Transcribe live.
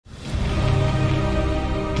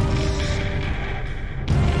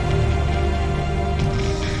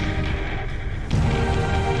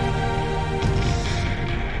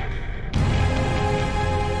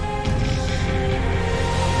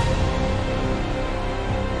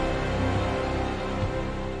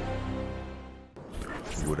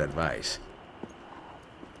advice.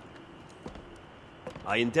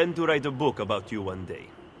 I intend to write a book about you one day.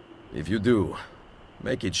 If you do,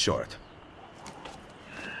 make it short.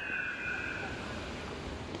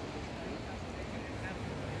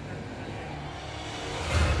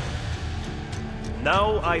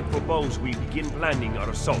 Now I propose we begin planning our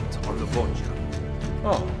assault on the Borgia.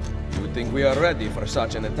 Oh, you think we are ready for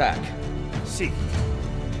such an attack? See,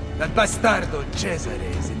 That bastardo Cesare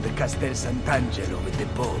is in the Castel Sant'Angelo with the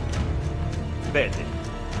Pope. bene.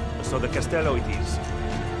 So the Castello it is.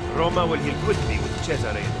 Roma will heal quickly with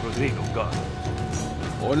Cesare and Rodrigo gone.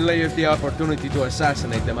 Only if the opportunity to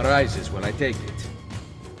assassinate them arises will I take it.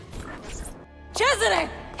 Cesare!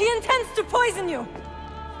 He intends to poison you!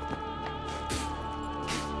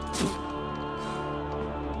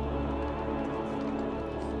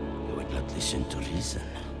 You would not listen to reason.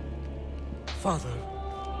 Father,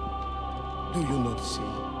 do you not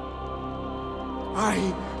see? I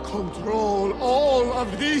control all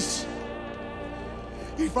of this.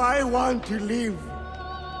 If I want to live,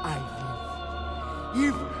 I live.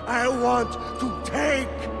 If I want to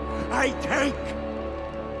take, I take.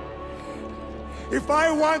 If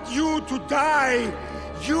I want you to die,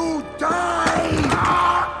 you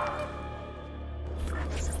die!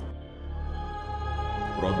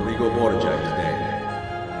 Rodrigo Borgia is dead.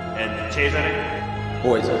 And Cesare?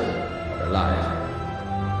 Poisoned, but alive.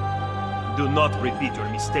 Do not repeat your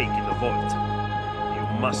mistake in the vault. You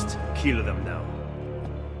must kill them now.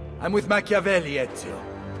 I'm with Machiavelli, Ezio.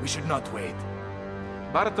 We should not wait.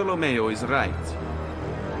 Bartolomeo is right.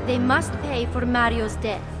 They must pay for Mario's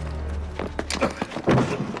death.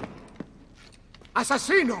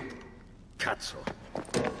 Assassino! Cazzo.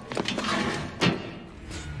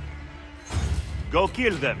 Go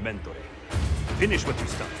kill them, Mentore. Finish what you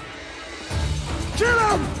started. Kill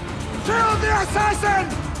him! Kill the assassin!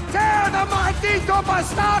 Tear the maldito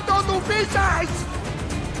bastardo to pieces!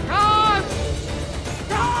 God!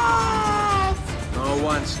 God! No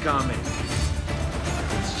one's coming.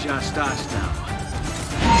 It's just us now.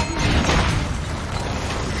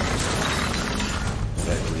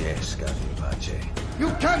 Requiesca in pace. You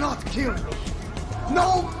cannot kill me!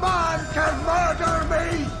 No man can murder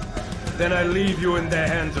me! Then I leave you in the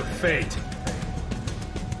hands of fate.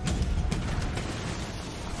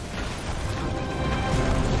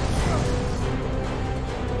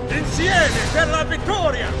 Insieme per la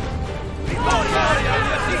vittoria! Vittoria agli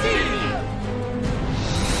assassini!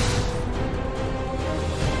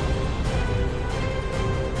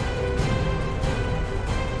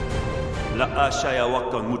 La ashaya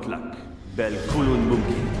waqtan mutlaq, bel kulun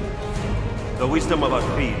mumkin. The wisdom of our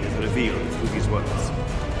creed is revealed through these words.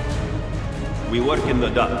 We work in the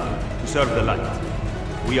dark to serve the light.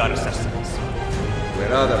 We are assassins.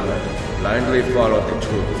 Where other men blindly follow the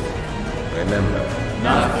truth, remember,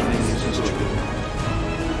 Nothing is true.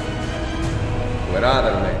 where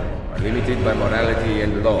other men are limited by morality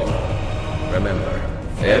and law, remember,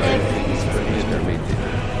 everything is permitted.